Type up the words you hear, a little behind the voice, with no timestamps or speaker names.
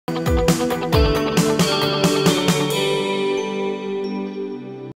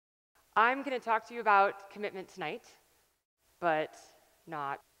I'm going to talk to you about commitment tonight, but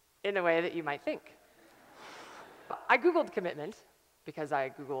not in the way that you might think. I Googled commitment because I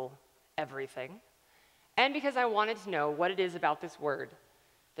Google everything, and because I wanted to know what it is about this word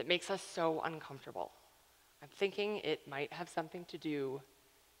that makes us so uncomfortable. I'm thinking it might have something to do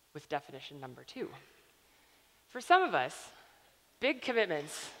with definition number 2. For some of us, big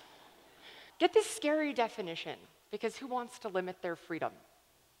commitments get this scary definition because who wants to limit their freedom?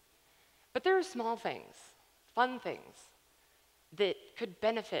 But there are small things, fun things, that could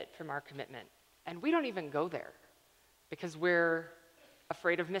benefit from our commitment, and we don't even go there because we're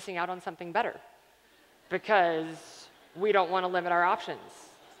afraid of missing out on something better, because we don't want to limit our options.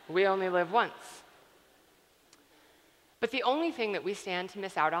 We only live once. But the only thing that we stand to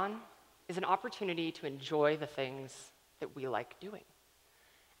miss out on is an opportunity to enjoy the things that we like doing.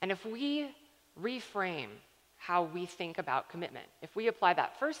 And if we reframe how we think about commitment, if we apply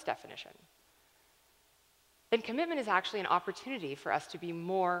that first definition, then commitment is actually an opportunity for us to be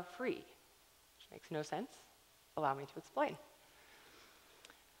more free, which makes no sense. Allow me to explain.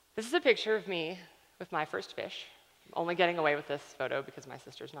 This is a picture of me with my first fish. I'm only getting away with this photo because my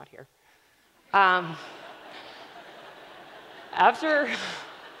sister's not here.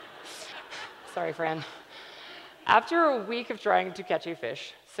 Sorry, Fran. After a week of trying to catch a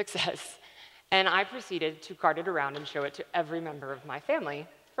fish, success, and I proceeded to cart it around and show it to every member of my family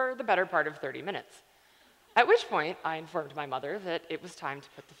for the better part of 30 minutes. At which point, I informed my mother that it was time to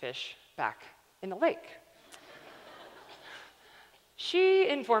put the fish back in the lake. She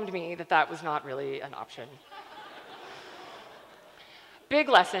informed me that that was not really an option. Big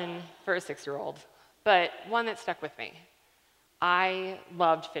lesson for a 6-year-old, but one that stuck with me. I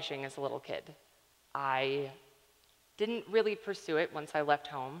loved fishing as a little kid. I didn't really pursue it once I left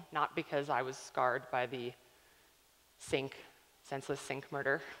home, not because I was scarred by the senseless sink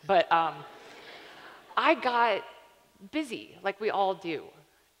murder, but I got busy, like we all do,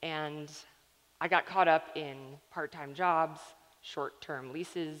 and I got caught up in part-time jobs, short-term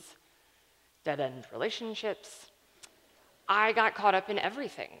leases, dead-end relationships. I got caught up in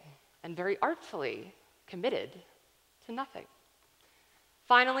everything and very artfully committed to nothing.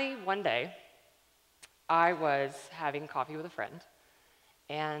 Finally, one day, I was having coffee with a friend,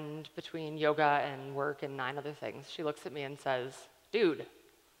 and between yoga and work and 9 other things, she looks at me and says, "Dude,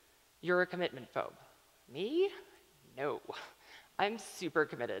 you're a commitment phobe." Me? No. I'm super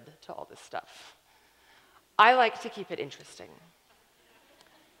committed to all this stuff. I like to keep it interesting.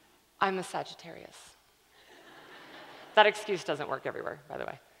 I'm a Sagittarius. That excuse doesn't work everywhere, by the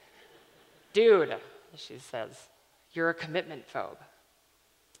way. "Dude," she says, "you're a commitment phobe."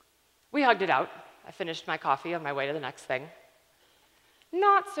 We hugged it out. I finished my coffee on my way to the next thing.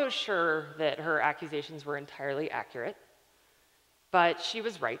 Not so sure that her accusations were entirely accurate, but she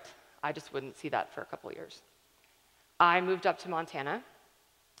was right. I just wouldn't see that for a couple years. I moved up to Montana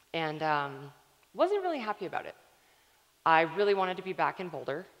and wasn't really happy about it. I really wanted to be back in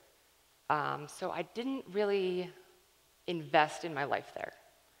Boulder, so I didn't really invest in my life there.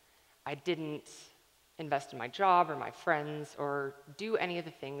 I didn't invest in my job or my friends or do any of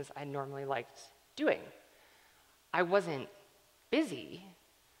the things I normally liked doing. I wasn't busy,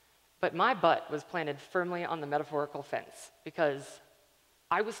 but my butt was planted firmly on the metaphorical fence because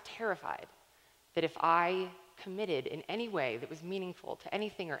I was terrified that if I committed in any way that was meaningful to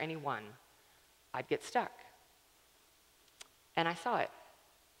anything or anyone, I'd get stuck. And I saw it.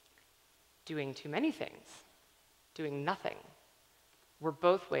 Doing too many things, doing nothing, were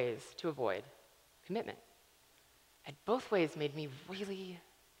both ways to avoid commitment. And both ways made me really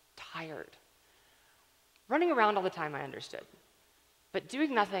tired. Running around all the time I understood, but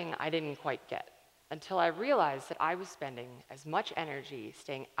doing nothing I didn't quite get, until I realized that I was spending as much energy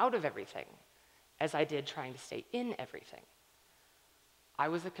staying out of everything as I did trying to stay in everything. I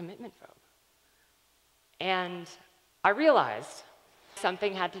was a commitment phobe. And I realized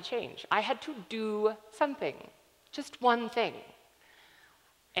something had to change. I had to do something, just one thing.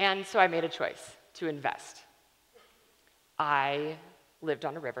 And so I made a choice to invest. I lived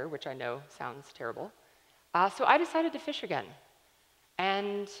on a river, which I know sounds terrible. So I decided to fish again.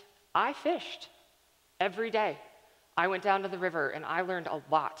 And I fished every day. I went down to the river and I learned a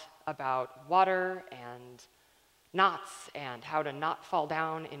lot about water and knots and how to not fall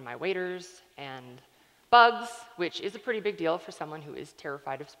down in my waders and bugs, which is a pretty big deal for someone who is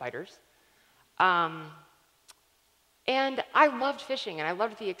terrified of spiders. And I loved fishing and I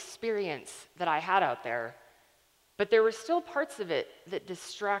loved the experience that I had out there. But there were still parts of it that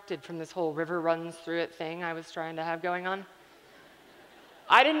distracted from this whole river runs through it thing I was trying to have going on.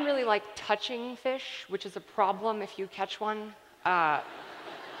 I didn't really like touching fish, which is a problem if you catch one.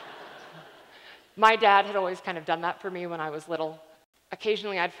 My dad had always kind of done that for me when I was little.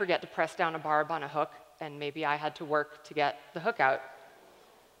 Occasionally, I'd forget to press down a barb on a hook, and maybe I had to work to get the hook out.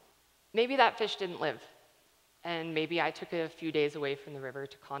 Maybe that fish didn't live, and maybe I took a few days away from the river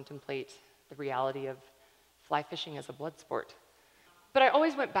to contemplate the reality of fly fishing as a blood sport. But I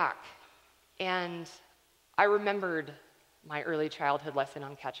always went back, and I remembered my early childhood lesson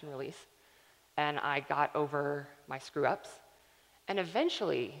on catch and release, and I got over my screw-ups, and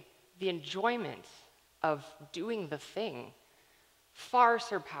eventually, the enjoyment of doing the thing far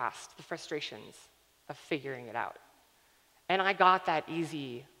surpassed the frustrations of figuring it out. And I got that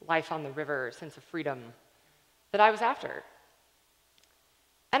easy life on the river sense of freedom that I was after.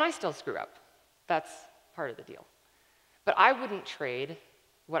 And I still screw up. That's part of the deal. But I wouldn't trade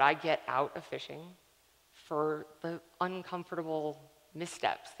what I get out of fishing for the uncomfortable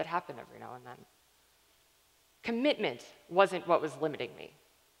missteps that happen every now and then. Commitment wasn't what was limiting me.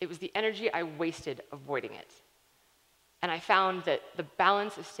 It was the energy I wasted avoiding it. And I found that the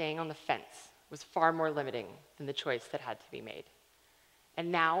balance of staying on the fence was far more limiting than the choice that had to be made.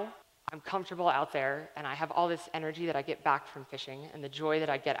 And now I'm comfortable out there, and I have all this energy that I get back from fishing and the joy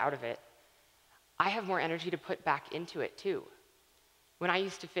that I get out of it. I have more energy to put back into it too. When I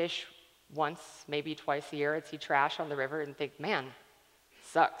used to fish once, maybe twice a year, I'd see trash on the river and think, man,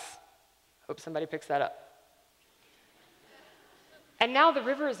 sucks. Hope somebody picks that up. And now the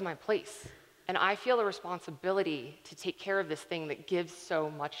river is my place, and I feel a responsibility to take care of this thing that gives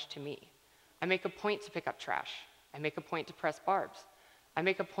so much to me. I make a point to pick up trash. I make a point to press barbs. I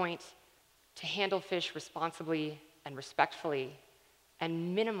make a point to handle fish responsibly and respectfully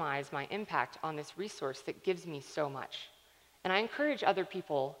and minimize my impact on this resource that gives me so much. And I encourage other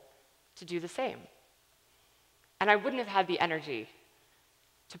people to do the same. And I wouldn't have had the energy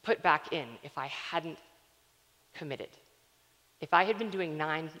to put back in if I hadn't committed. If I had been doing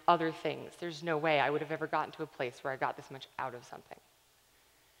 9 other things, there's no way I would have ever gotten to a place where I got this much out of something.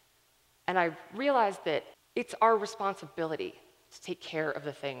 And I realized that it's our responsibility to take care of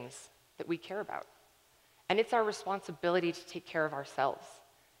the things that we care about. And it's our responsibility to take care of ourselves,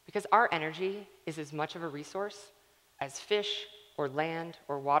 because our energy is as much of a resource as fish or land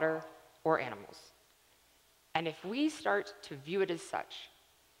or water or animals. And if we start to view it as such,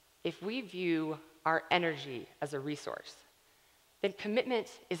 if we view our energy as a resource, then commitment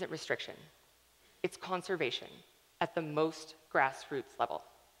isn't restriction. It's conservation at the most grassroots level.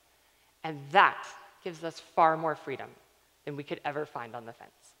 And that gives us far more freedom than we could ever find on the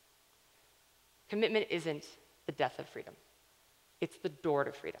fence. Commitment isn't the death of freedom. It's the door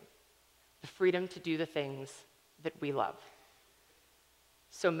to freedom. The freedom to do the things that we love.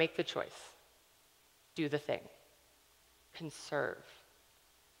 So make the choice. Do the thing. Conserve.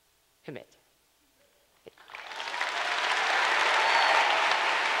 Commit.